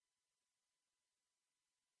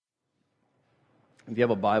If you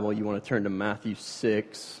have a Bible, you want to turn to Matthew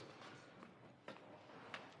 6.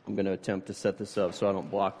 I'm going to attempt to set this up so I don't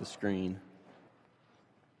block the screen.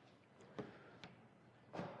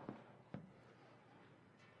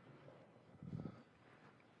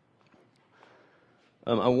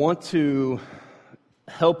 I want to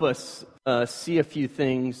help us see a few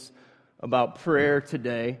things about prayer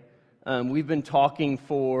today. We've been talking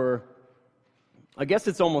for, I guess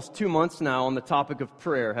it's almost 2 months now on the topic of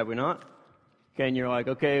prayer, have we not? Okay, and you're like,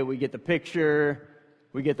 okay, we get the picture,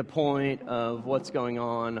 we get the point of what's going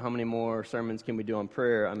on, how many more sermons can we do on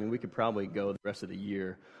prayer? I mean, we could probably go the rest of the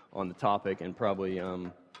year on the topic and probably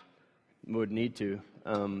would need to.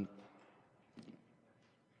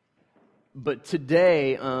 But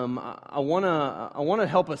today, I want to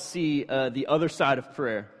help us see the other side of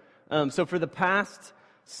prayer. So for the past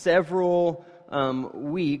several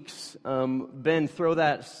weeks, Ben, throw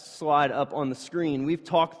that slide up on the screen. We've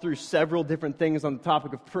talked through several different things on the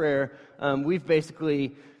topic of prayer. We've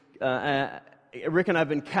basically, Rick and I have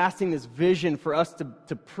been casting this vision for us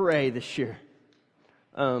to pray this year.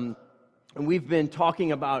 And we've been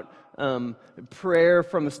talking about prayer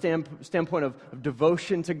from a standpoint of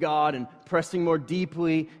devotion to God and pressing more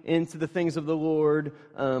deeply into the things of the Lord.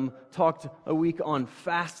 Talked a week on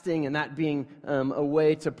fasting and that being a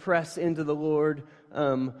way to press into the Lord.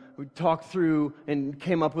 We talked through and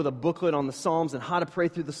came up with a booklet on the Psalms and how to pray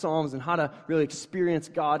through the Psalms and how to really experience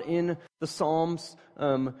God in the Psalms.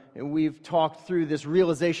 And we've talked through this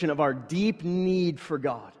realization of our deep need for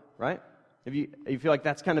God, right? If you feel like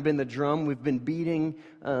that's kind of been the drum we've been beating,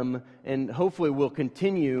 and hopefully we'll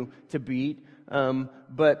continue to beat.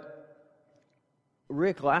 But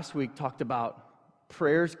Rick last week talked about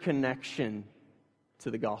prayer's connection to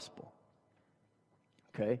the gospel.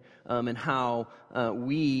 Okay? And how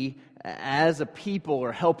we, as a people,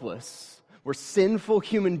 are helpless. We're sinful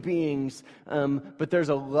human beings, but there's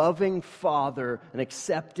a loving Father, an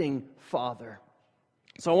accepting Father.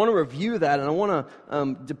 So I want to review that, and I want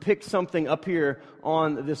to depict something up here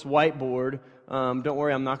on this whiteboard. Don't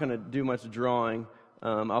worry, I'm not going to do much drawing.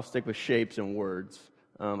 I'll stick with shapes and words.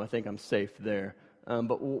 I think I'm safe there.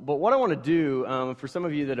 But what I want to do, for some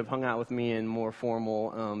of you that have hung out with me in more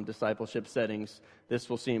formal discipleship settings, this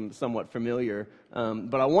will seem somewhat familiar.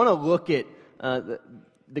 But I want to look at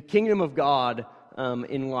the kingdom of God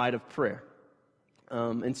in light of prayer.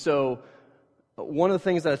 And so one of the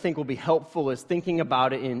things that I think will be helpful is thinking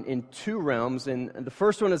about it in two realms. And the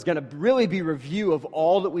first one is going to really be review of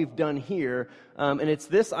all that we've done here. And it's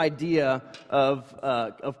this idea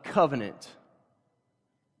of covenant.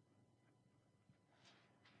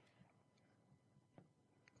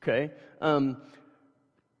 Okay?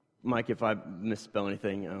 Mike, if I misspell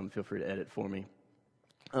anything, feel free to edit for me.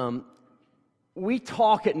 We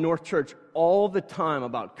talk at North Church all the time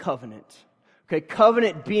about covenant. Okay,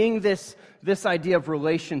 covenant being this idea of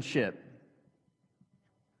relationship.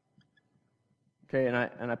 Okay,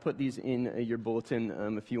 and I put these in your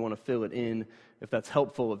bulletin if you want to fill it in, if that's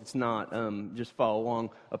helpful. If it's not, just follow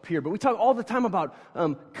along up here. But we talk all the time about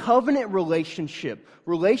covenant relationship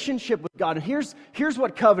with God. And here's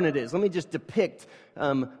what covenant is. Let me just depict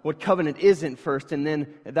what covenant isn't first, and then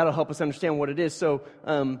that'll help us understand what it is. So,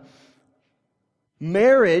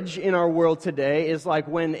 marriage in our world today is like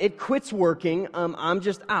when it quits working, I'm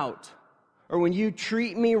just out. Or when you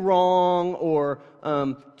treat me wrong or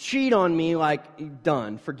cheat on me, like,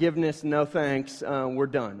 done. Forgiveness, no thanks, we're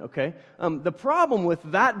done, okay? The problem with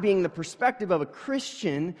that being the perspective of a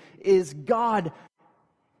Christian is God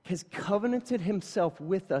has covenanted Himself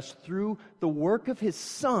with us through the work of His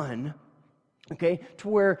Son, okay, to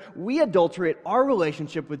where we adulterate our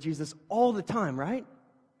relationship with Jesus all the time, right?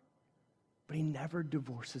 But He never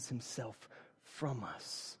divorces Himself from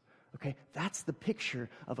us. Okay, that's the picture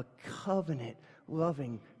of a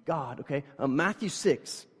covenant-loving God. Okay, Matthew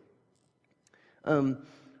 6.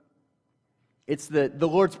 It's the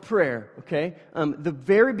Lord's Prayer. Okay, the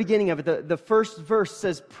very beginning of it, the first verse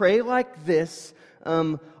says, "Pray like this: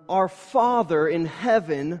 Our Father in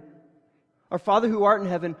heaven, our Father who art in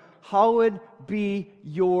heaven, hallowed be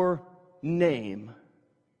your name."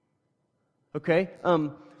 Okay.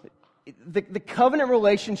 The covenant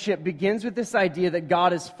relationship begins with this idea that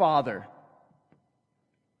God is Father.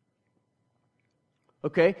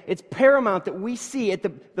 Okay? It's paramount that we see at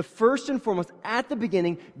the first and foremost, at the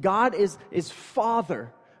beginning, God is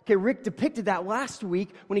Father. Okay? Okay, Rick depicted that last week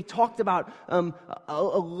when he talked about a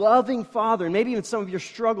loving Father, and maybe even some of your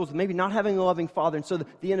struggles with maybe not having a loving Father, and so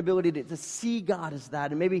the inability to see God as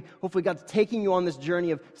that, and maybe hopefully God's taking you on this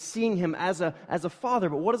journey of seeing Him as a Father.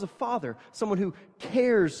 But what is a father? Someone who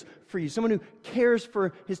cares for you, someone who cares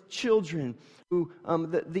for his children. Who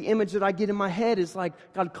the image that I get in my head is like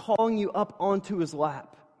God calling you up onto His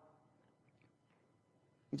lap,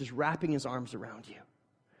 and just wrapping His arms around you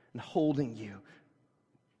and holding you.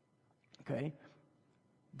 Okay?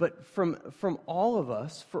 But from all of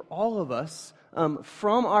us, for all of us,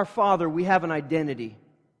 from our Father, we have an identity.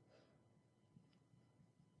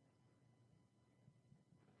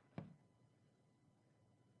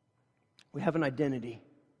 We have an identity.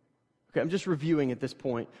 Okay, I'm just reviewing at this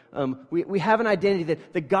point. We have an identity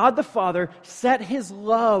that God the Father set His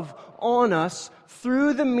love on us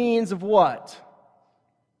through the means of what?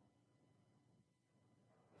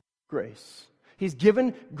 Grace. He's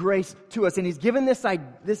given grace to us, and He's given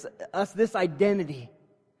us this identity,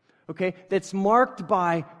 okay, that's marked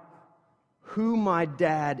by who my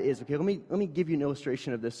dad is. Okay, let me give you an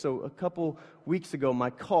illustration of this. So a couple weeks ago, my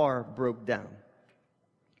car broke down.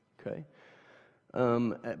 Okay,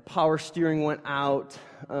 power steering went out,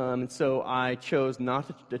 and so I chose not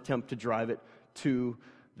to attempt to drive it to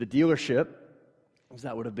the dealership, because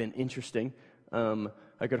that would have been interesting.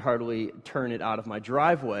 I could hardly turn it out of my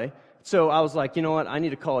driveway. So I was like, you know what, I need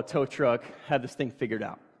to call a tow truck, have this thing figured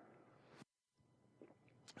out.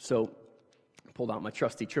 So I pulled out my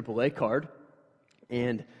trusty AAA card,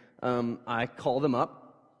 and I call them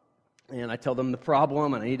up, and I tell them the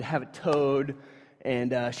problem, and I need to have it towed.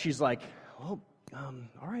 And she's like, well,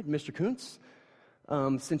 all right, Mr. Kuntz,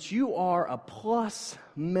 since you are a plus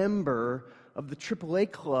member of the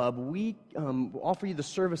AAA club, we offer you the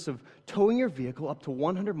service of towing your vehicle up to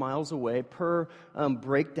 100 miles away per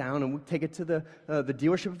breakdown, and we take it to the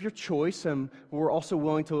dealership of your choice. We're also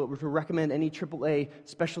willing to recommend any AAA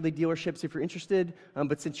specialty dealerships if you're interested.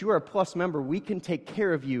 But since you are a plus member, we can take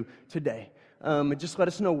care of you today. Just let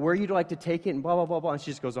us know where you'd like to take it, and blah, blah, blah, blah. And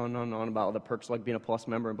she just goes on and on about all the perks like being a plus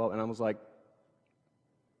member, and blah. And I was like,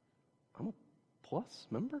 I'm a plus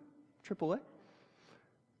member? AAA?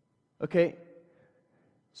 Okay,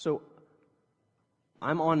 so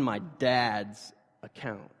I'm on my dad's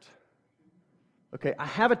account. Okay, I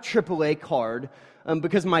have a AAA card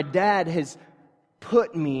because my dad has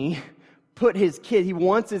put his kid, he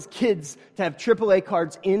wants his kids to have AAA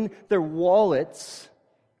cards in their wallets.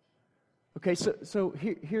 Okay, so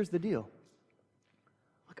here's the deal.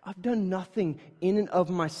 Look, I've done nothing in and of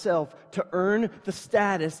myself to earn the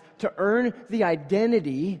status, to earn the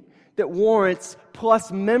identity that warrants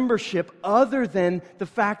plus membership other than the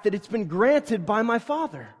fact that it's been granted by my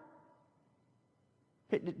Father.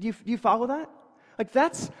 Do you follow that? Like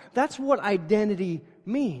that's what identity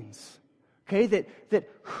means. Okay, that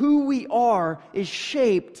who we are is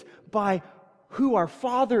shaped by who our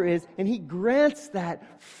Father is, and He grants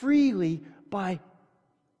that freely by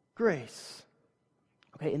grace.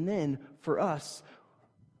 Okay, and then for us,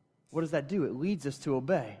 what does that do? It leads us to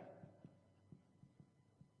obey.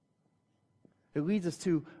 It leads us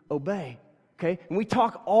to obey, okay? And we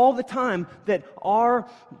talk all the time that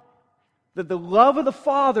the love of the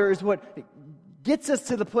Father is what gets us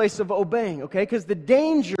to the place of obeying, okay? Because the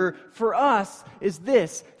danger for us is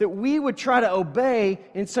this, that we would try to obey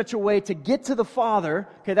in such a way to get to the Father.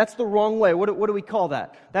 Okay, that's the wrong way. What do we call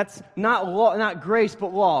that? That's not law, not grace,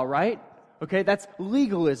 but law, right? Okay, that's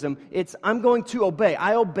legalism. It's I'm going to obey.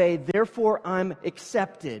 I obey, therefore I'm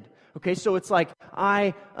accepted. Okay, so it's like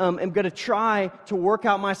I am going to try to work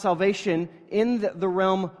out my salvation in the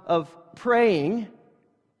realm of praying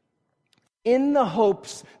in the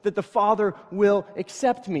hopes that the Father will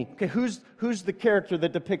accept me. Okay, who's the character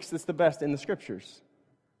that depicts this the best in the Scriptures?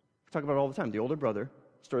 We talk about it all the time. The older brother,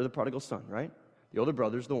 story of the prodigal son, right? The older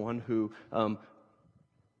brother is the one who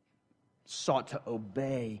sought to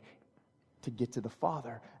obey to get to the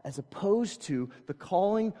Father, as opposed to the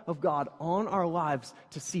calling of God on our lives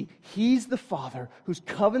to see He's the Father who's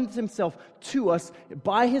covenanted Himself to us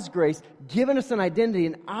by His grace, given us an identity,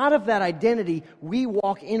 and out of that identity, we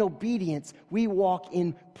walk in obedience, we walk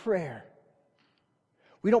in prayer.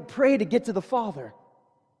 We don't pray to get to the Father,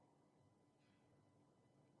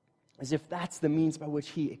 as if that's the means by which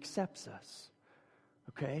He accepts us.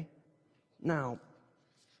 Okay? Now,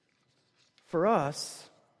 for us,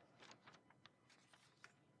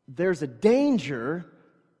 there's a danger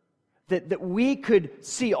that we could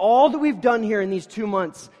see all that we've done here in these 2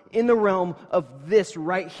 months in the realm of this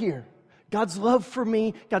right here. God's love for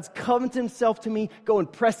me, God's covenanted Himself to me, go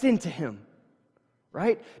and press into Him,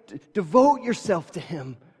 right? Devote yourself to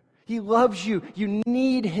Him. He loves you. You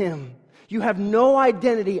need Him. You have no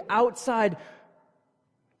identity outside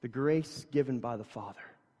the grace given by the Father.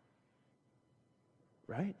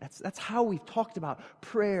 Right? That's how we've talked about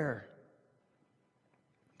prayer.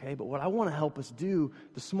 Okay, but what I want to help us do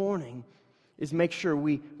this morning is make sure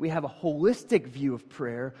we have a holistic view of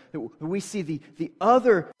prayer, that we see the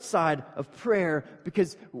other side of prayer,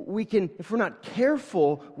 because we can, if we're not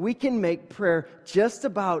careful, we can make prayer just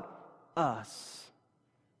about us,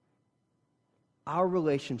 our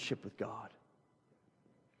relationship with God.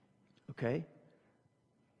 Okay?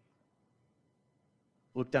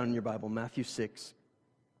 Look down in your Bible, Matthew 6,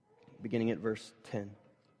 beginning at verse 10.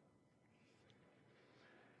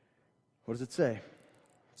 What does it say?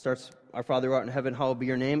 It starts, Our Father who art in heaven, hallowed be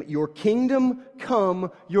your name. Your kingdom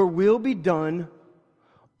come, your will be done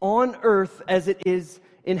on earth as it is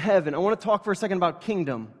in heaven. I want to talk for a second about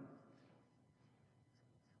kingdom.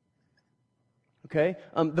 Okay?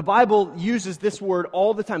 The Bible uses this word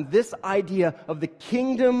all the time, this idea of the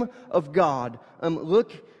kingdom of God.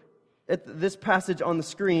 Look at this passage on the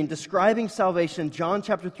screen describing salvation. John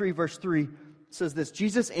chapter 3, verse 3 says this.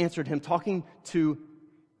 Jesus answered him, talking to,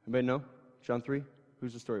 anybody know? John 3?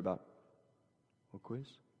 Who's the story about? What quiz?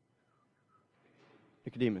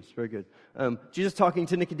 Nicodemus. Very good. Jesus talking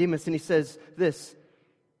to Nicodemus, and he says this.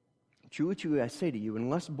 Truly, truly, I say to you,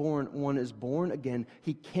 unless one is born again,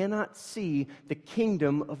 he cannot see the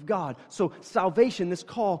kingdom of God. So salvation, this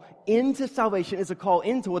call into salvation, is a call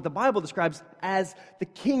into what the Bible describes as the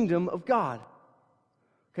kingdom of God.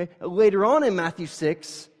 Okay. Later on in Matthew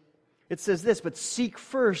 6, it says this, but seek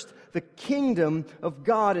first the kingdom of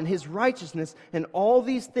God and His righteousness, and all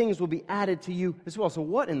these things will be added to you as well. So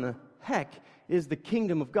what in the heck is the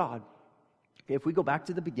kingdom of God? Okay, if we go back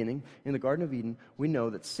to the beginning, in the Garden of Eden, we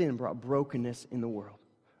know that sin brought brokenness in the world.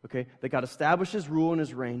 Okay, that God established His rule and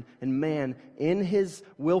His reign, and man, in his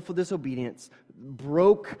willful disobedience,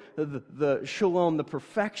 broke the shalom, the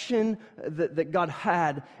perfection that God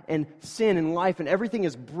had, and sin and life, and everything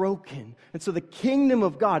is broken. And so the kingdom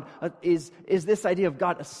of God is this idea of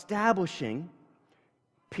God establishing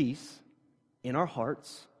peace in our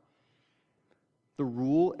hearts, the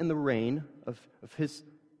rule and the reign of His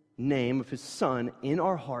name, of His Son, in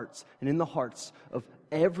our hearts and in the hearts of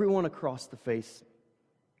everyone across the face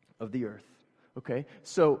of the earth. Okay?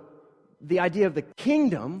 So the idea of the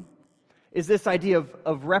kingdom is this idea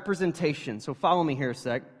of representation. So follow me here a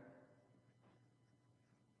sec.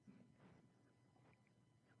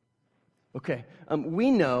 Okay.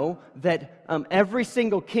 We know that every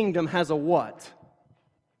single kingdom has a what?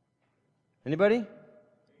 Anybody?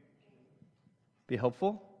 Be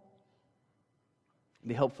helpful?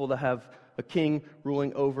 Be helpful to have a king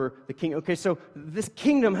ruling over the king. Okay, so this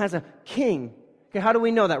kingdom has a king. Okay, how do we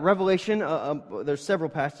know that? Revelation, there's several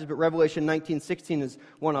passages, but Revelation 19:16 is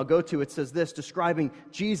one I'll go to. It says this, describing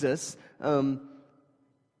Jesus. And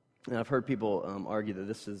I've heard people argue that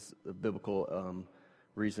this is a biblical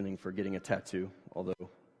reasoning for getting a tattoo, although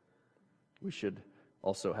we should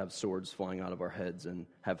also have swords flying out of our heads and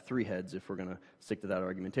have 3 heads if we're going to stick to that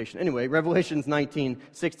argumentation. Anyway, Revelation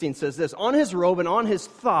 19:16 says this, on his robe and on his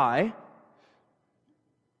thigh,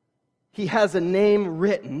 he has a name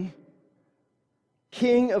written,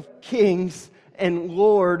 King of Kings and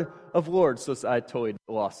Lord of Lords. So I totally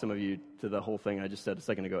lost some of you to the whole thing I just said a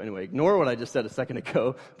second ago. Anyway, ignore what I just said a second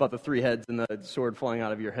ago about the 3 heads and the sword flying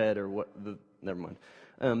out of your head or what. Never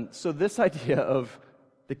mind. So this idea of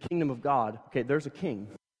the kingdom of God, okay, there's a king.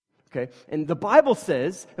 Okay, and the Bible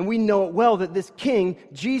says, and we know it well, that this king,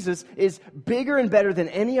 Jesus, is bigger and better than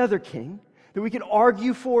any other king, that we could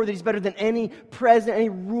argue for, that He's better than any president, any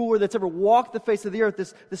ruler that's ever walked the face of the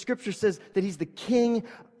earth. The Scripture says that He's the King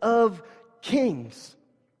of Kings.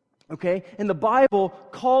 Okay, and the Bible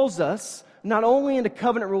calls us not only into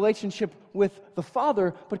covenant relationship with the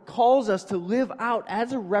Father, but calls us to live out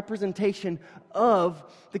as a representation of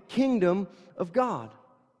the kingdom of God.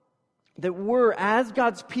 That we're, as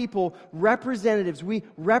God's people, representatives. We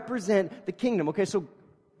represent the kingdom. Okay, so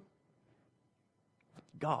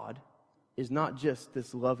God is not just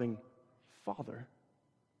this loving Father.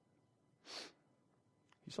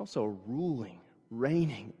 He's also a ruling,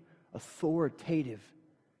 reigning, authoritative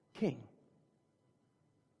King.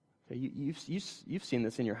 Okay, you've seen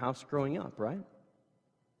this in your house growing up, right?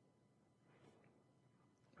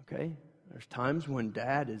 Okay, there's times when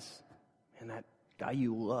Dad is, and that guy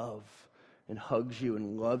you love and hugs you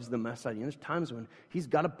and loves the mess out of you. And there's times when he's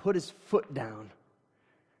got to put his foot down and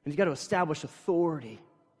he's got to establish authority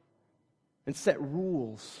and set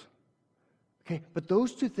rules. Okay, but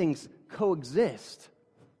those two things coexist.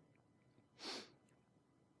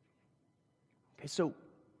 Okay, so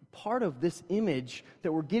part of this image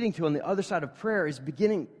that we're getting to on the other side of prayer is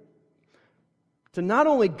beginning to not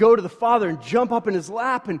only go to the Father and jump up in His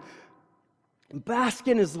lap and bask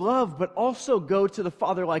in His love, but also go to the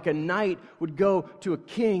Father like a knight would go to a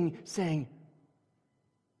king saying,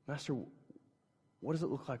 Master, what does it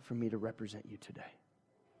look like for me to represent you today?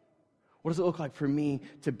 What does it look like for me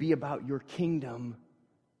to be about your kingdom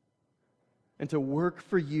and to work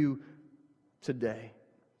for you today?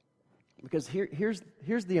 Because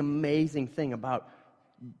here's the amazing thing about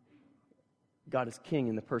God as King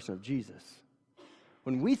in the person of Jesus.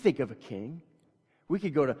 When we think of a king, we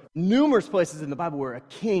could go to numerous places in the Bible where a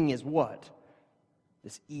king is what?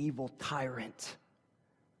 This evil tyrant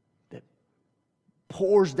that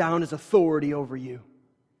pours down his authority over you.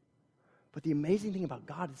 But the amazing thing about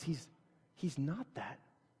God is He's not that.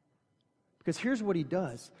 Because here's what He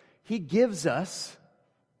does. He gives us,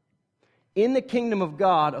 in the kingdom of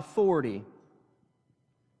God, authority.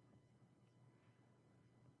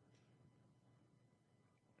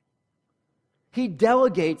 He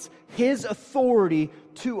delegates His authority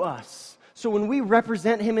to us. So when we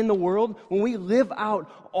represent Him in the world, when we live out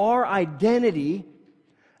our identity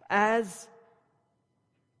as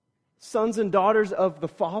sons and daughters of the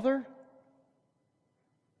Father,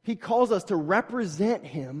 He calls us to represent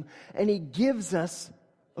Him, and He gives us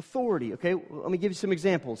authority. Okay, well, let me give you some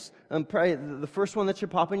examples. Probably the first one that should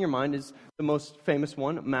pop in your mind is the most famous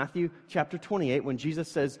one, Matthew chapter 28, when Jesus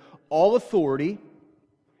says, all authority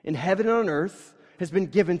in heaven and on earth has been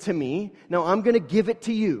given to me. Now I'm going to give it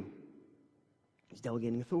to you. He's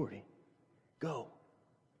delegating authority. Go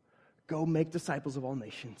make disciples of all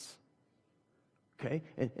nations. Okay,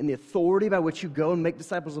 and the authority by which you go and make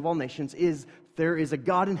disciples of all nations is there is a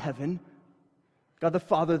God in heaven, God the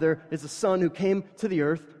Father, there is a Son who came to the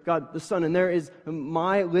earth, God the Son, and there is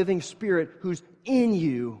my living Spirit who's in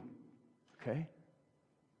you. Okay?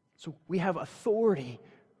 So we have authority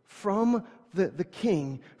from the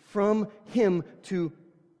King, from Him to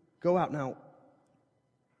go out. Now,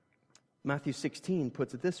 Matthew 16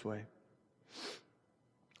 puts it this way.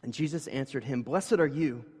 And Jesus answered him, Blessed are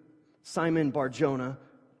you, Simon Bar-Jonah.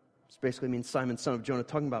 This basically means Simon, son of Jonah,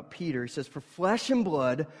 talking about Peter. He says, For flesh and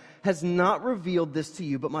blood has not revealed this to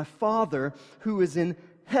you, but my Father who is in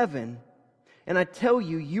heaven. And I tell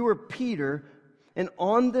you, you are Peter, and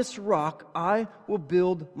on this rock I will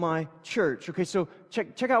build my church. Okay, so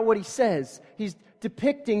check out what he says. He's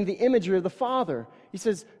depicting the imagery of the Father. He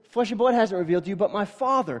says, Flesh and blood hasn't revealed to you, but my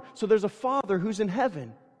Father. So there's a Father who's in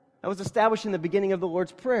heaven. That was established in the beginning of the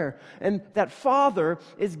Lord's Prayer. And that Father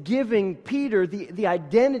is giving Peter the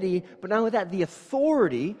identity, but not only that, the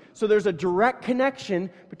authority. So there's a direct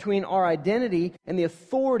connection between our identity and the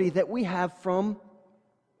authority that we have from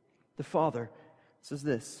the Father. It says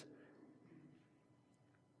this,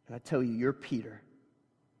 and I tell you, you're Peter.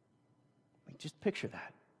 Like, just picture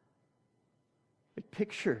that. Like,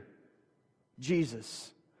 picture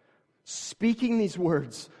Jesus speaking these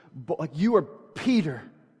words, but like, you are Peter.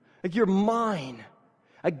 Like, you're mine.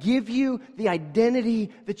 I give you the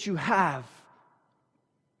identity that you have.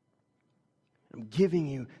 I'm giving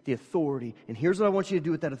you the authority. And here's what I want you to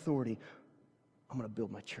do with that authority. I'm going to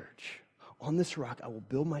build my church. On this rock I will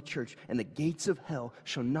build my church, and the gates of hell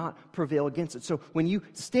shall not prevail against it. So when you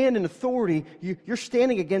stand in authority, you're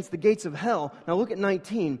standing against the gates of hell. Now look at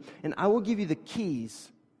 19. And I will give you the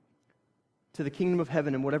keys to the kingdom of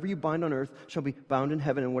heaven, and whatever you bind on earth shall be bound in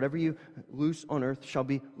heaven, and whatever you loose on earth shall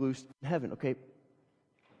be loosed in heaven. Okay?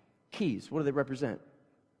 Keys, what do they represent?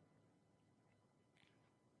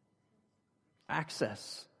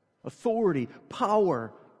 Access, authority,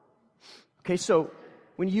 power. Okay, so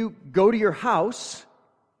when you go to your house,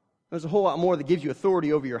 there's a whole lot more that gives you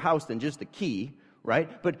authority over your house than just the key,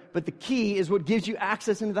 right? But the key is what gives you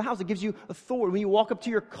access into the house. It gives you authority. When you walk up to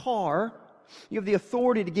your car, you have the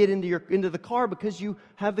authority to get into the car because you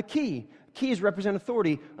have the key. Keys represent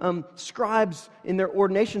authority. Scribes in their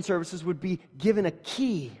ordination services would be given a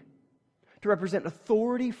key to represent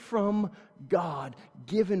authority from God,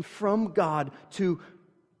 given from God to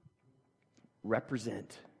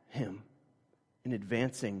represent Him in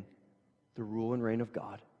advancing the rule and reign of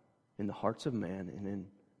God in the hearts of man and in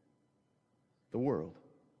the world.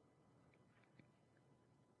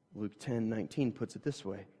 Luke 10:19 puts it this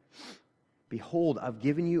way. Behold, I've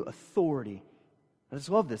given you authority. I just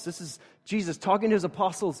love this. This is Jesus talking to His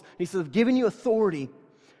apostles. He says, I've given you authority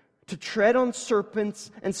to tread on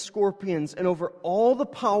serpents and scorpions and over all the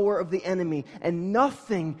power of the enemy, and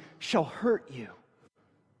nothing shall hurt you.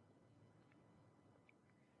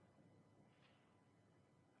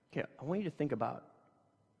 Okay, I want you to think about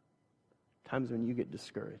times when you get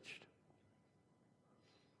discouraged.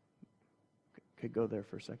 Okay, go there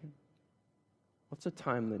for a second. What's a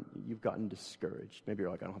time that you've gotten discouraged? Maybe you're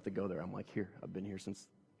like, I don't have to go there. I'm like, here, I've been here since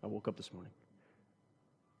I woke up this morning.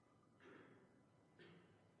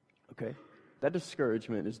 Okay, that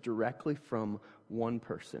discouragement is directly from one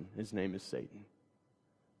person. His name is Satan.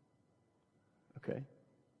 Okay?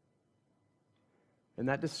 And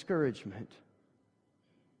that discouragement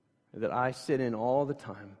that I sit in all the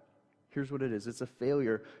time, here's what it is. It's a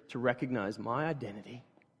failure to recognize my identity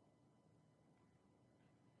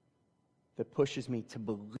that pushes me to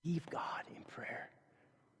believe God in prayer.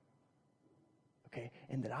 Okay?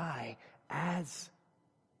 And that I, as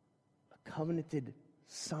a covenanted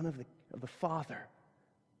son of the Father,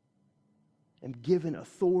 am given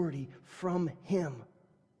authority from Him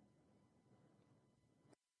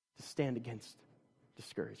to stand against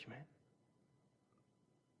discouragement,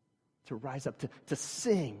 to rise up, to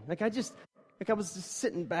sing. I was just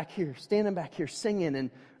sitting back here, standing back here, singing, and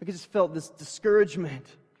I just felt this discouragement.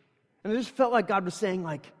 And I just felt like God was saying,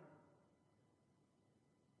 like,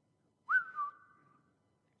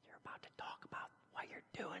 you're about to talk about what you're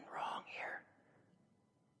doing wrong here.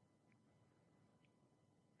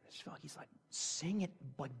 I just felt like He's like, sing it,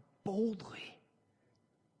 like, boldly.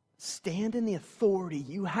 Stand in the authority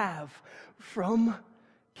you have from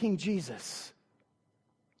King Jesus.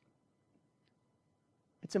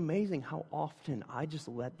 It's amazing how often I just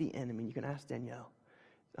let the enemy, you can ask Danielle,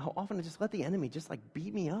 how often I just let the enemy just like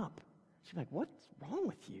beat me up. She's like, what's wrong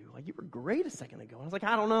with you? Like, you were great a second ago. And I was like,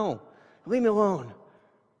 I don't know. Leave me alone.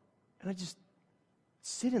 And I just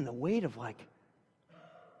sit in the weight of like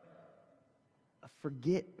a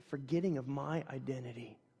forgetting of my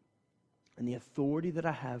identity and the authority that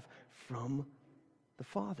I have from the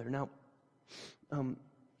Father. Now, I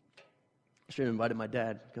should have invited my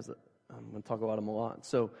dad because I'm going to talk about him a lot.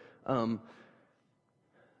 So,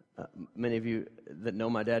 many of you that know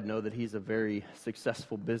my dad know that he's a very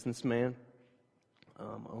successful businessman,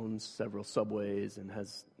 owns several Subways and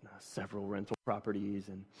has several rental properties,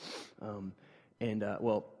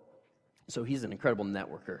 so he's an incredible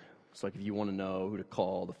networker. So, like, if you want to know who to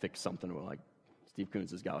call to fix something, well, like Steve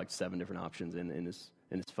Coons has got like 7 different options in his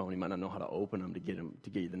phone. He might not know how to open them to get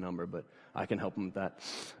you the number, but I can help him with that.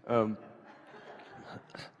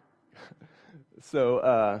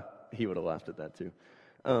 So he would have laughed at that too.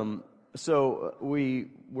 So we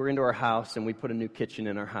were into our house and we put a new kitchen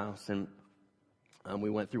in our house, and we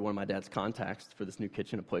went through one of my dad's contacts for this new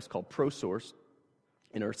kitchen, a place called ProSource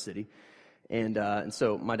in Earth City, and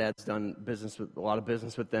so my dad's done a lot of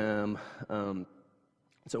business with them.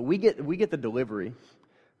 So we get the delivery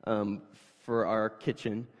for our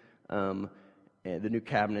kitchen, and the new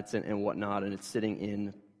cabinets and whatnot, and it's sitting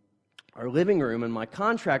in our living room, and my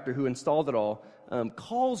contractor who installed it all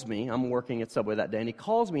calls me. I'm working at Subway that day, and he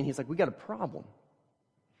calls me, and he's like, we got a problem.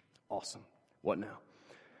 Awesome. What now?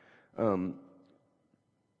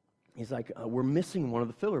 He's like, we're missing one of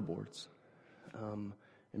the filler boards. And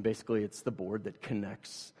basically, it's the board that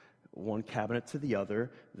connects one cabinet to the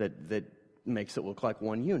other that makes it look like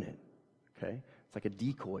one unit, okay? It's like a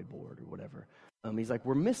decoy board or whatever. He's like,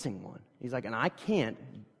 we're missing one. He's like, and I can't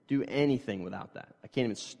do anything without that. I can't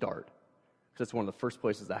even start. Because that's one of the first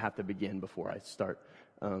places I have to begin before I start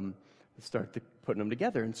putting them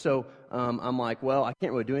together. And so I'm like, well, I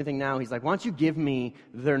can't really do anything now. He's like, why don't you give me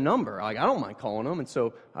their number? I don't mind calling them. And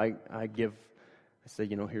so I say,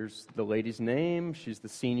 here's the lady's name. She's the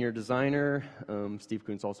senior designer. Steve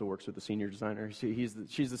Coons also works with the senior designer. She's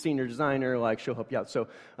the senior designer. Like, she'll help you out. So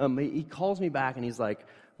he calls me back, and he's like,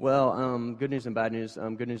 well, good news and bad news.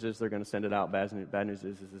 Good news is they're going to send it out. Bad news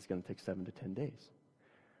is it's going to take 7 to 10 days.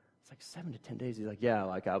 It's like 7 to 10 days. He's like, yeah,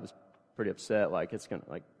 like I was pretty upset. Like, it's going to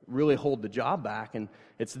like really hold the job back, and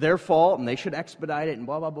it's their fault, and they should expedite it, and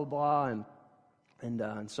blah, blah, blah, blah.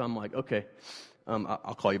 And so I'm like, okay.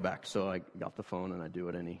 I'll call you back. So I got the phone, and I do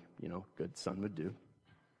what any, good son would do.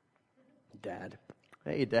 Dad.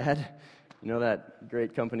 Hey, Dad. You know that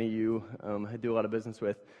great company you do a lot of business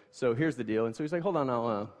with? So here's the deal. And so he's like, hold on,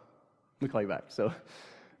 let me call you back. So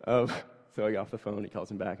I get off the phone. He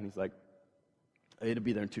calls him back, and he's like, it'll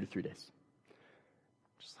be there in 2 to 3 days.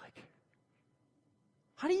 Just like,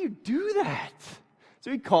 how do you do that?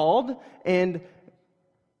 So he called, and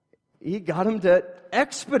he got him to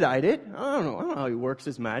expedite it. I don't know how he works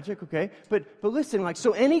his magic, okay? But listen, like,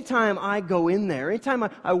 so anytime I go in there, anytime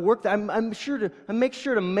I work there, I make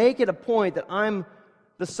sure to make it a point that I'm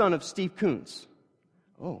the son of Steve Coons.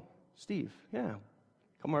 Oh, Steve, yeah.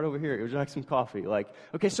 Come right over here. Would you like some coffee? Like,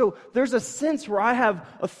 okay, so there's a sense where I have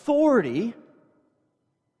authority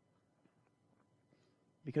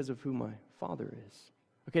because of who my Father is.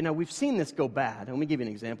 Okay, now we've seen this go bad. Let me give you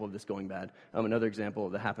an example of this going bad. Another example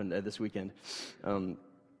that happened this weekend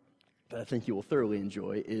that I think you will thoroughly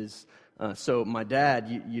enjoy is, so my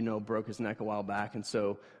dad, broke his neck a while back, and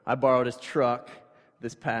so I borrowed his truck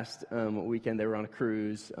this past weekend. They were on a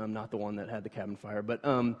cruise, not the one that had the cabin fire, but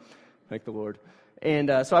thank the Lord.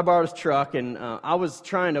 And so I borrowed his truck, and I was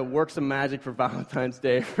trying to work some magic for Valentine's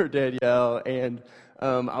Day for Danielle, and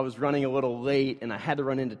I was running a little late, and I had to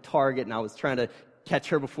run into Target, and I was trying to catch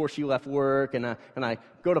her before she left work, and I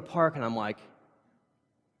go to park, and I'm like,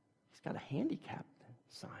 he's got a handicap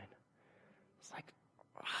sign. It's like,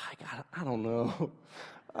 I don't know.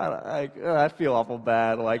 I feel awful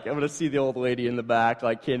bad. Like, I'm going to see the old lady in the back.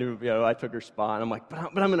 Like, can't even, I took her spot. And I'm like,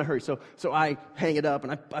 but I'm in a hurry. So I hang it up,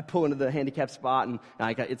 and I pull into the handicapped spot, and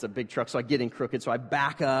it's a big truck, so I get in crooked. So I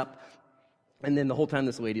back up, and then the whole time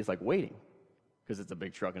this lady is like waiting because it's a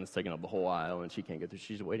big truck, and it's taking up the whole aisle, and she can't get through.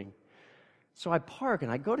 She's waiting. So I park,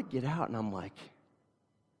 and I go to get out, and I'm like,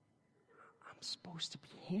 I'm supposed to be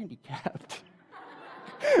handicapped.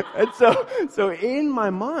 And so in my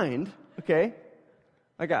mind, okay,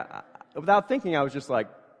 without thinking, I was just like,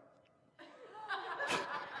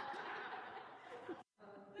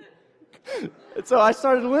 and so I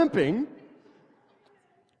started limping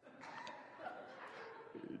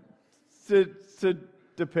to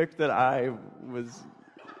depict that I was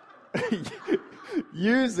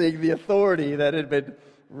using the authority that had been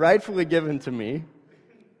rightfully given to me.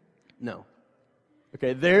 No.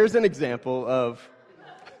 Okay, there's an example of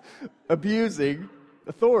abusing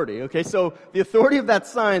authority. Okay, so the authority of that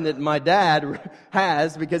sign that my dad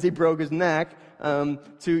has because he broke his neck to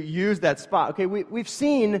use that spot. Okay, we've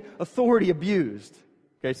seen authority abused.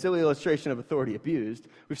 Okay, silly illustration of authority abused.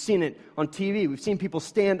 We've seen it on TV. We've seen people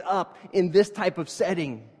stand up in this type of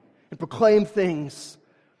setting and proclaim things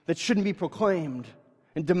that shouldn't be proclaimed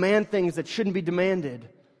and demand things that shouldn't be demanded.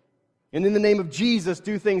 And in the name of Jesus,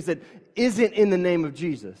 do things that isn't in the name of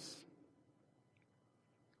Jesus.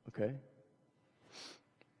 Okay?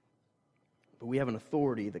 But we have an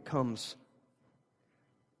authority that comes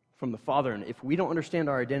from the Father, and if we don't understand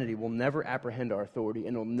our identity, we'll never apprehend our authority,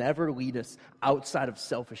 and it'll never lead us outside of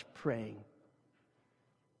selfish praying.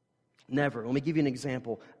 Never. Let me give you an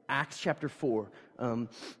example. Acts chapter 4.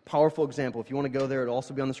 Powerful example. If you want to go there, it'll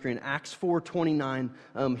also be on the screen. Acts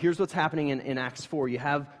 4:29. Here's what's happening in Acts 4. You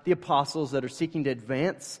have the apostles that are seeking to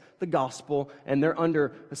advance the gospel, and they're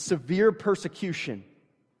under a severe persecution.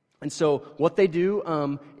 And so what they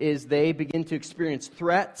do is they begin to experience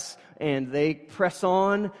threats, and they press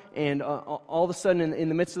on, and all of a sudden, in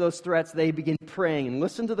the midst of those threats, they begin praying. And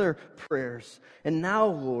listen to their prayers. And now,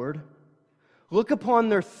 Lord, look upon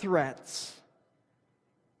their threats.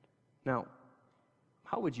 Now,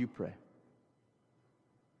 how would you pray?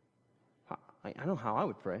 I know how I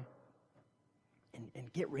would pray.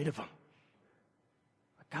 And get rid of them.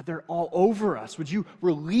 God, they're all over us. Would you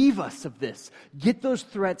relieve us of this? Get those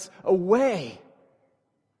threats away.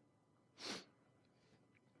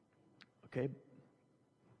 Okay?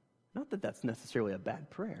 Not that that's necessarily a bad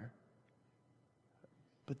prayer.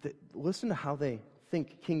 But listen to how they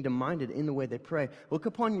think kingdom-minded in the way they pray. Look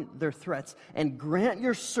upon their threats and grant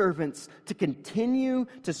your servants to continue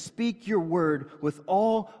to speak your word with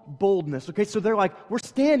all boldness. Okay, so they're like, we're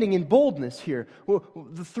standing in boldness here. Well,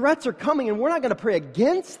 the threats are coming, and we're not going to pray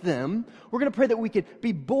against them. We're going to pray that we could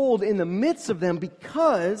be bold in the midst of them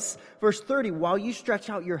because, verse 30, while you stretch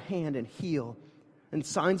out your hand and heal, and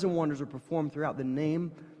signs and wonders are performed through the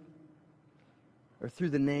name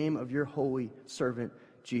of your holy servant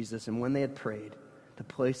Jesus. And when they had prayed, the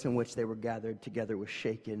place in which they were gathered together was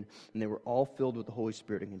shaken, and they were all filled with the Holy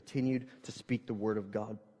Spirit and continued to speak the word of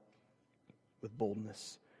God with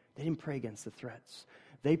boldness. They didn't pray against the threats.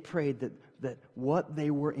 They prayed that what they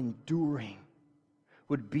were enduring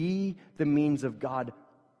would be the means of God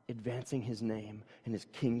advancing His name and His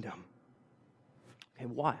kingdom. Okay,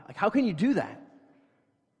 why? Like, how can you do that?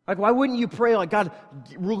 Like, why wouldn't you pray like, God,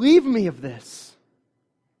 relieve me of this?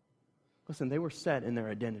 Listen, they were set in their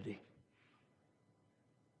identity,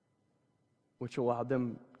 which allowed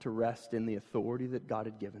them to rest in the authority that God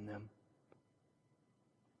had given them,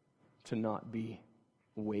 to not be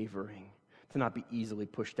wavering, to not be easily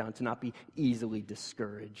pushed down, to not be easily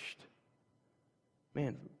discouraged.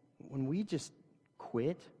 Man, when we just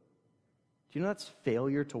quit, do you know that's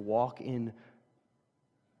failure to walk in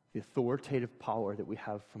the authoritative power that we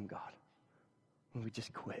have from God? When we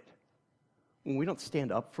just quit. When we don't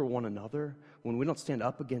stand up for one another, when we don't stand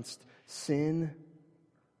up against sin,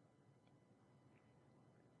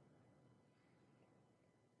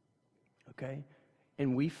 okay?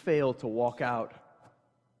 And we fail to walk out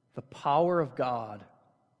the power of God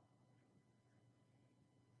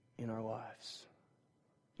in our lives.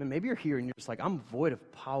 And maybe you're here and you're just like, I'm void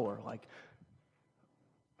of power. Like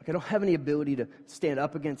I don't have any ability to stand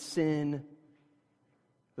up against sin.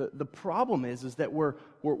 The problem is that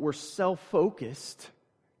we're self-focused,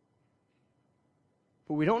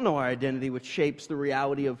 but we don't know our identity, which shapes the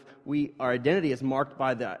reality of our identity is marked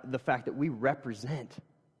by the fact that we represent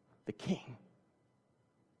the King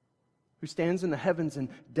who stands in the heavens and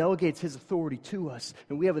delegates his authority to us,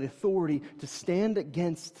 and we have the authority to stand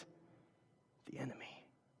against the enemy.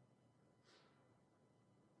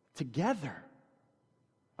 Together.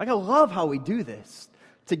 Like, I love how we do this.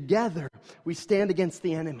 Together, we stand against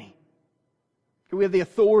the enemy. We have the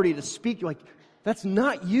authority to speak. Like, that's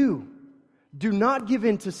not you. Do not give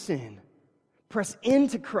in to sin. Press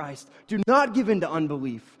into Christ. Do not give in to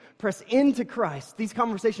unbelief. Press into Christ. These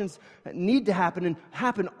conversations need to happen and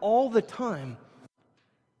happen all the time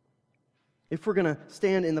if we're going to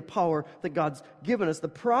stand in the power that God's given us. The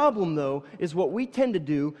problem, though, is what we tend to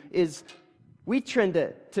do is we tend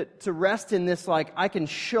to rest in this, like, I can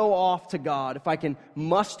show off to God if I can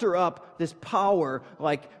muster up this power,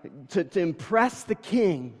 like, to impress the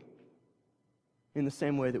King, in the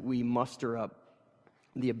same way that we muster up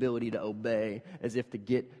the ability to obey as if to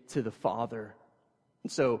get to the Father.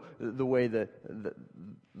 And so the way the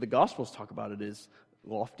Gospels talk about it is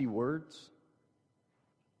lofty words,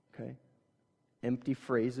 okay? Empty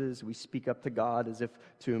phrases. We speak up to God as if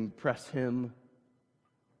to impress Him.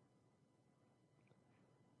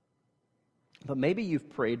 But maybe you've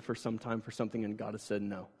prayed for some time for something and God has said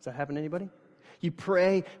no. Does that happen to anybody? You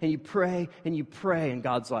pray and you pray and you pray and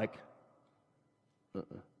God's like,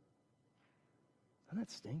 doesn't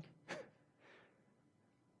that stink?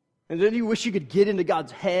 And then you wish you could get into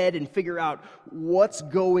God's head and figure out what's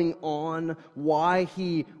going on, why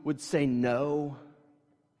He would say no.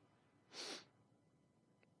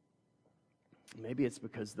 Maybe it's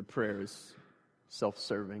because the prayer is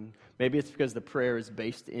self-serving. Maybe it's because the prayer is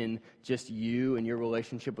based in just you and your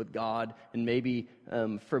relationship with God. And maybe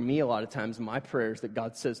for me, a lot of times, my prayers that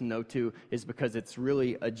God says no to is because it's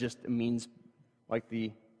really just a means, like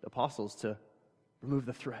the apostles, to remove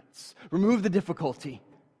the threats, remove the difficulty.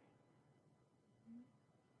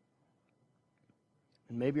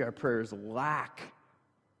 And maybe our prayers lack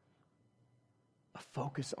a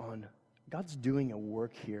focus on God's doing a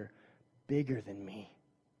work here bigger than me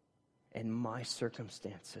and my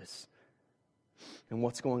circumstances and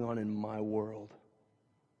what's going on in my world.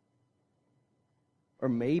 Or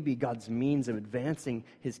maybe God's means of advancing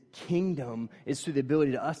His kingdom is through the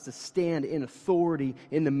ability to us to stand in authority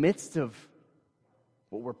in the midst of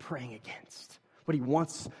what we're praying against,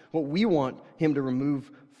 what we want Him to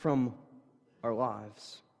remove from our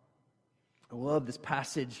lives. I love this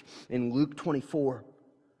passage in Luke 24.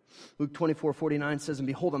 Luke 24:49 says, "And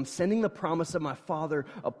behold, I'm sending the promise of my Father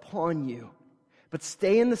upon you. But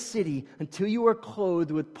stay in the city until you are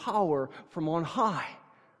clothed with power from on high."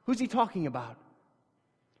 Who's He talking about?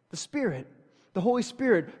 The Spirit, the Holy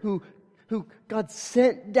Spirit, who God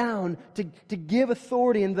sent down to give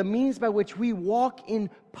authority and the means by which we walk in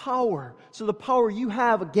power. So the power you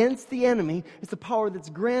have against the enemy is the power that's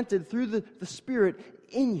granted through the Spirit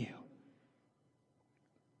in you.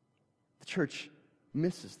 The church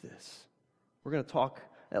misses this. We're going to talk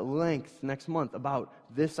at length next month about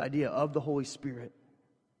this idea of the Holy Spirit.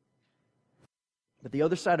 But the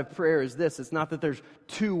other side of prayer is this. It's not that there's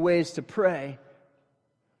two ways to pray,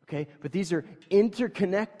 okay? But these are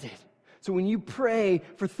interconnected. So when you pray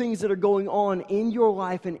for things that are going on in your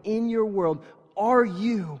life and in your world,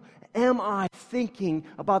 am I thinking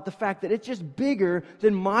about the fact that it's just bigger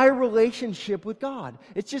than my relationship with God?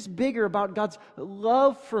 It's just bigger about God's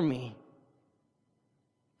love for me.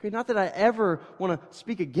 Okay, not that I ever want to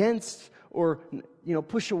speak against or,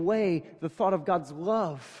 push away the thought of God's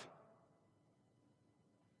love.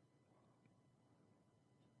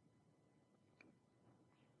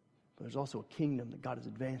 But there's also a kingdom that God is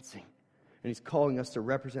advancing. And He's calling us to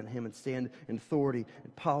represent Him and stand in authority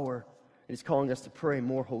and power. And He's calling us to pray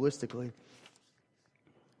more holistically.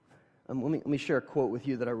 Let me share a quote with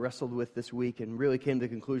you that I wrestled with this week and really came to the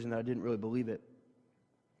conclusion that I didn't really believe it.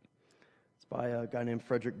 It's by a guy named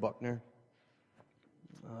Frederick Buechner,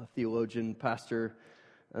 a theologian, pastor,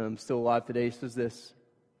 still alive today. He says this: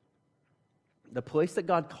 "The place that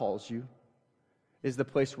God calls you is the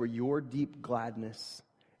place where your deep gladness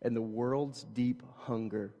and the world's deep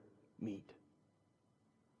hunger meet."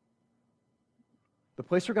 The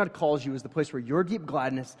place where God calls you is the place where your deep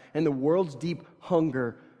gladness and the world's deep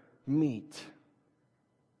hunger meet.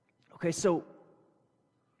 Okay, so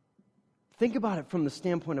think about it from the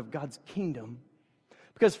standpoint of God's kingdom.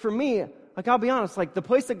 Because for me, I'll be honest, the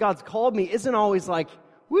place that God's called me isn't always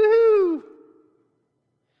woohoo,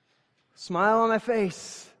 smile on my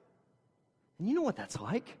face. And you know what that's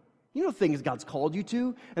like. You know things God's called you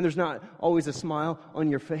to, and there's not always a smile on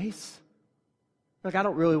your face. Like, I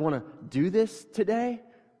don't really want to do this today.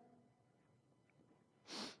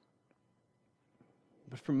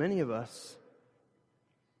 But for many of us,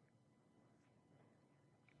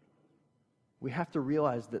 we have to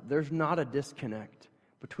realize that there's not a disconnect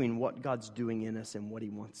between what God's doing in us and what He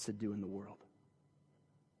wants to do in the world.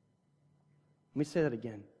 Let me say that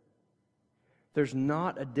again. There's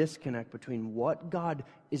not a disconnect between what God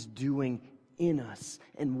is doing in us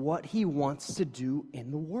and what He wants to do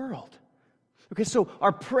in the world. Okay, so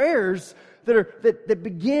our prayers that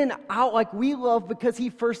begin out like we love because He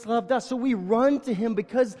first loved us. So we run to Him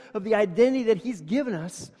because of the identity that He's given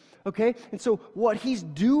us. Okay, and so what He's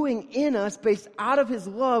doing in us based out of His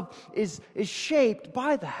love is shaped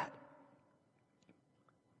by that.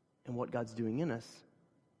 And what God's doing in us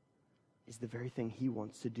is the very thing He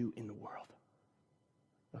wants to do in the world.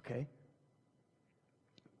 Okay?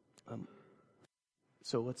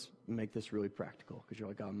 So let's make this really practical, because you're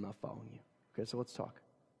like, I'm not following you. Okay, so let's talk.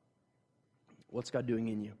 What's God doing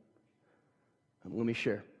in you? Let me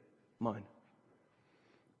share mine.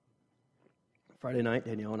 Friday night,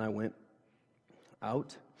 Danielle and I went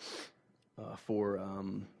out for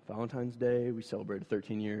Valentine's Day. We celebrated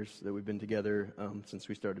 13 years that we've been together since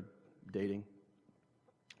we started dating.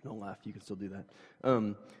 Don't laugh, you can still do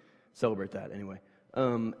that. Celebrate that anyway.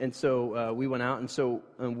 And so we went out, and so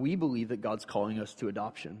we believe that God's calling us to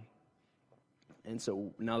adoption. And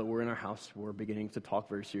so now that we're in our house, we're beginning to talk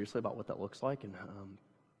very seriously about what that looks like. And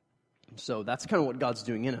so that's kind of what God's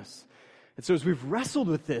doing in us. And so as we've wrestled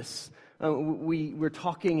with this, we're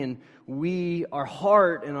talking, and our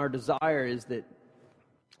heart and our desire is that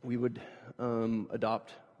we would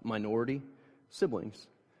adopt minority siblings.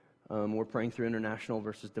 We're praying through international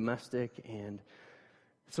versus domestic. And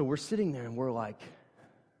so we're sitting there, and we're like,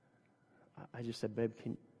 I just said, babe,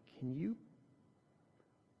 can you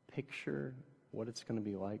picture what it's going to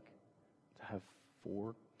be like to have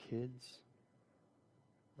 4 kids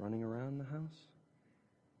running around the house?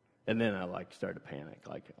 And then I started to panic,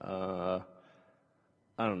 I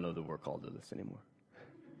don't know that we're called to this anymore.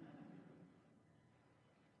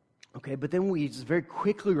 Okay, but then we just very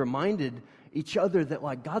quickly reminded each other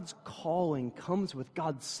that God's calling comes with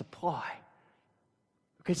God's supply.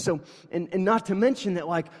 Okay, so, and not to mention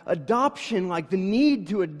that adoption, the need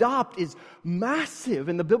to adopt is massive,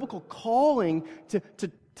 and the biblical calling to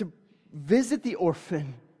visit the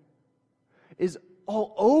orphan is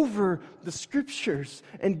all over the Scriptures,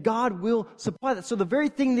 and God will supply that. So the very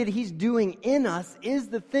thing that He's doing in us is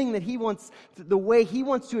the thing that He wants, the way He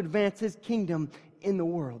wants to advance His kingdom in the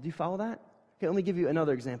world. Do you follow that? Okay, let me give you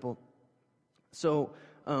another example. So,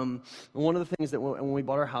 one of the things that when we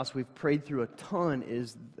bought our house, we've prayed through a ton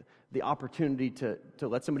is the opportunity to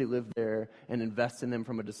let somebody live there and invest in them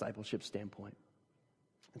from a discipleship standpoint.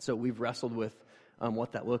 And so we've wrestled with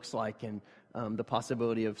what that looks like, and the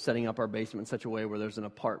possibility of setting up our basement in such a way where there's an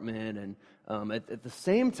apartment. And at the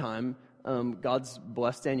same time, God's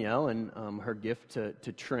blessed Danielle and her gift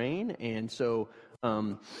to train. And so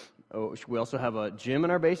we also have a gym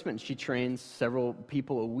in our basement, and she trains several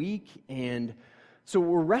people a week. And so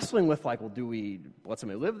we're wrestling with well, do we let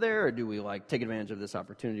somebody live there, or do we take advantage of this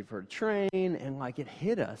opportunity for her to train? And it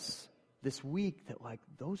hit us this week that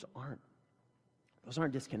those aren't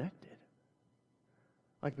disconnected.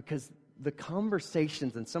 Because the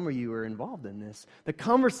conversations, and some of you are involved in this, the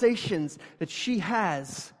conversations that she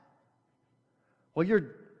has while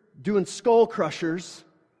you're doing skull crushers,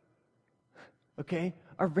 okay,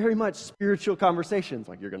 are very much spiritual conversations.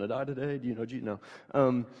 You're going to die today. Do you know Jesus?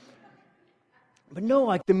 No. But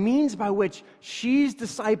no, the means by which she's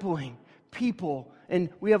discipling people, and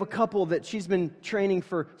we have a couple that she's been training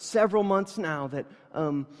for several months now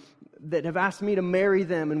that have asked me to marry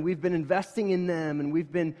them, and we've been investing in them, and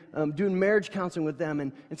we've been doing marriage counseling with them,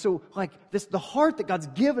 and so the heart that God's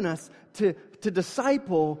given us to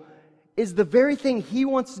disciple is the very thing He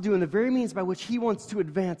wants to do, and the very means by which He wants to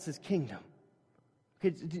advance His kingdom. Okay,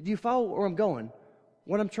 do you follow where I'm going?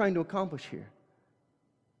 What I'm trying to accomplish here?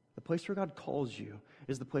 The place where God calls you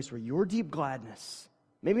is the place where your deep gladness,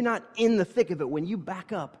 maybe not in the thick of it, when you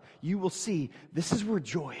back up, you will see this is where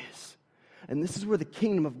joy is. And this is where the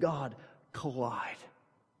kingdom of God collide.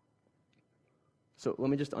 So let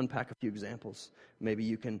me just unpack a few examples. Maybe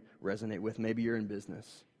you can resonate with. Maybe you're in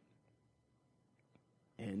business.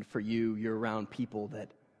 And for you, you're around people that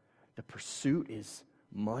the pursuit is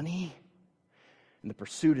money. And the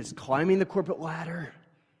pursuit is climbing the corporate ladder.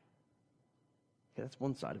 Okay, that's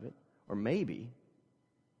one side of it. Or maybe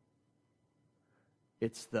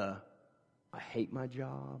It's I hate my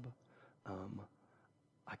job.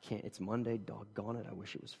 I can't, it's Monday, doggone it, I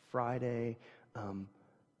wish it was Friday.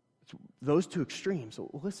 Those two extremes. So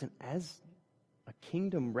listen, as a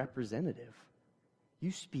kingdom representative,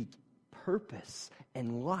 you speak purpose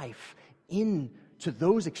and life into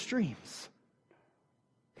those extremes.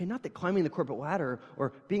 Okay, not that climbing the corporate ladder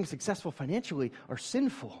or being successful financially are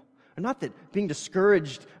sinful. Or not that being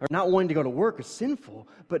discouraged or not wanting to go to work is sinful,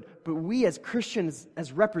 but we as Christians,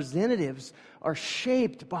 as representatives, are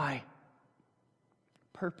shaped by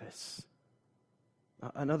purpose.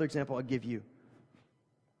 Another example I'll give you,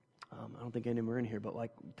 I don't think any of them are in here, but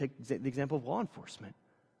take the example of law enforcement.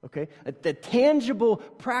 Okay? The tangible,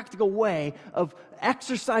 practical way of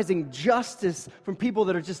exercising justice from people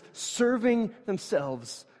that are just serving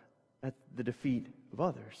themselves at the defeat of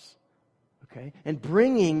others. Okay? And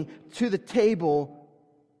bringing to the table,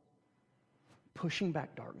 pushing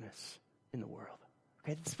back darkness in the world.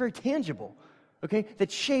 Okay? It's very tangible. Okay?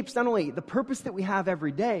 That shapes not only the purpose that we have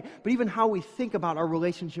every day, but even how we think about our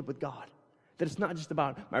relationship with God. That it's not just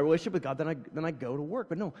about my relationship with God, then I go to work.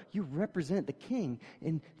 But no, you represent the King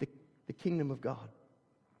in the kingdom of God.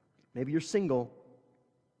 Maybe you're single.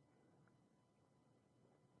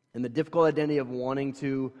 And the difficult identity of wanting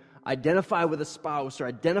to identify with a spouse or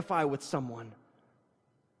identify with someone.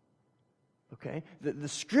 Okay? The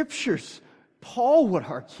scriptures, Paul would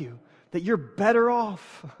argue that you're better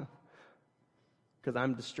off because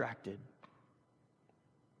I'm distracted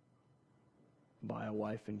by a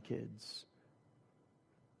wife and kids.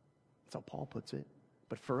 That's how Paul puts it.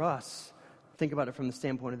 But for us, think about it from the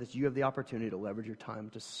standpoint of this. You have the opportunity to leverage your time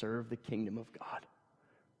to serve the kingdom of God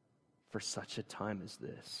for such a time as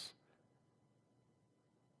this.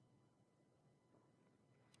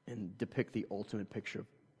 And depict the ultimate picture of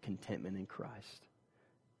contentment in Christ.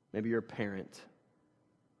 Maybe you're a parent.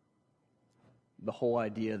 The whole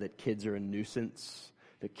idea that kids are a nuisance,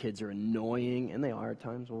 that kids are annoying, and they are at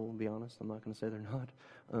times, we'll be honest, I'm not going to say they're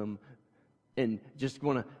not. And just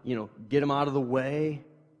want to, get them out of the way.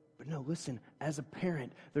 But no, listen, as a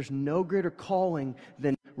parent, there's no greater calling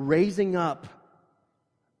than raising up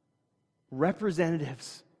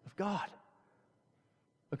representatives of God.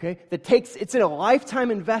 Okay? It's a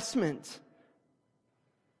lifetime investment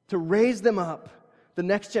to raise them up, the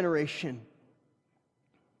next generation.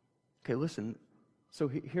 Okay, listen. So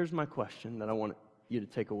here's my question that I want you to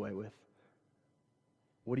take away with.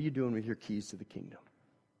 What are you doing with your keys to the kingdom?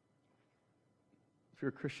 If you're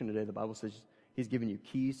a Christian today, the Bible says He's given you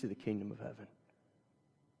keys to the kingdom of heaven.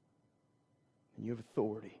 And you have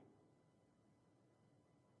authority.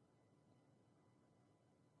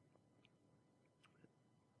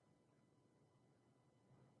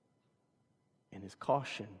 And His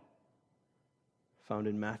caution, found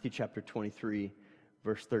in Matthew chapter 23,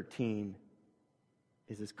 verse 13,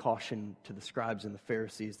 is His caution to the scribes and the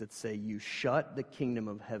Pharisees that say, you shut the kingdom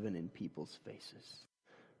of heaven in people's faces.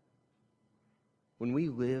 When we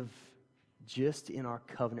live just in our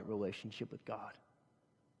covenant relationship with God,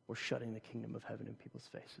 we're shutting the kingdom of heaven in people's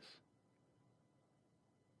faces.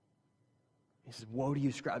 He says, woe to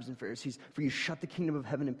you, scribes and Pharisees, for you shut the kingdom of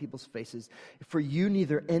heaven in people's faces. For you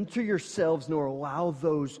neither enter yourselves nor allow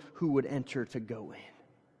those who would enter to go in.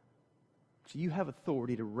 So you have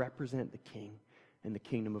authority to represent the King and the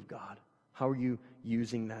kingdom of God. How are you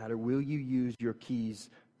using that? Or will you use your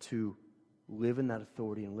keys to live in that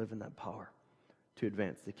authority and live in that power to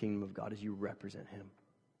advance the kingdom of God as you represent Him?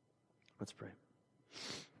 Let's pray.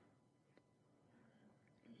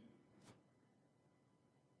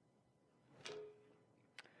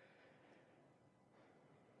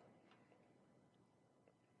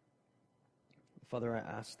 Father, I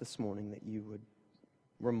ask this morning that you would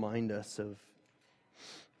remind us of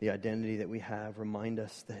the identity that we have. Remind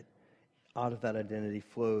us that out of that identity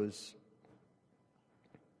flows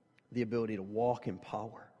the ability to walk in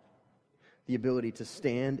power, the ability to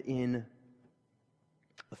stand in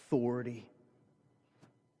authority.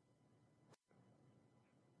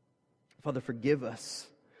 Father, forgive us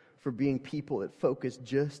for being people that focus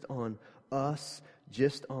just on us,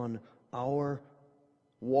 just on our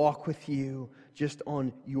walk with you, just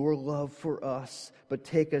on your love for us, but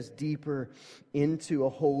take us deeper into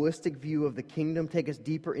a holistic view of the kingdom. Take us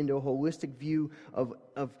deeper into a holistic view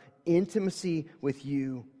of intimacy with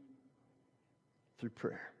you through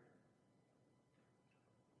prayer.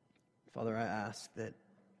 Father, I ask that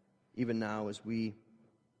even now as we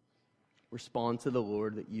respond to the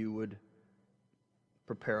Lord, that you would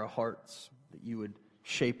prepare our hearts, that you would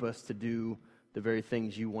shape us to do the very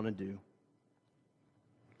things you want to do.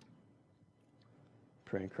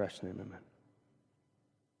 Pray in Christ's name, amen.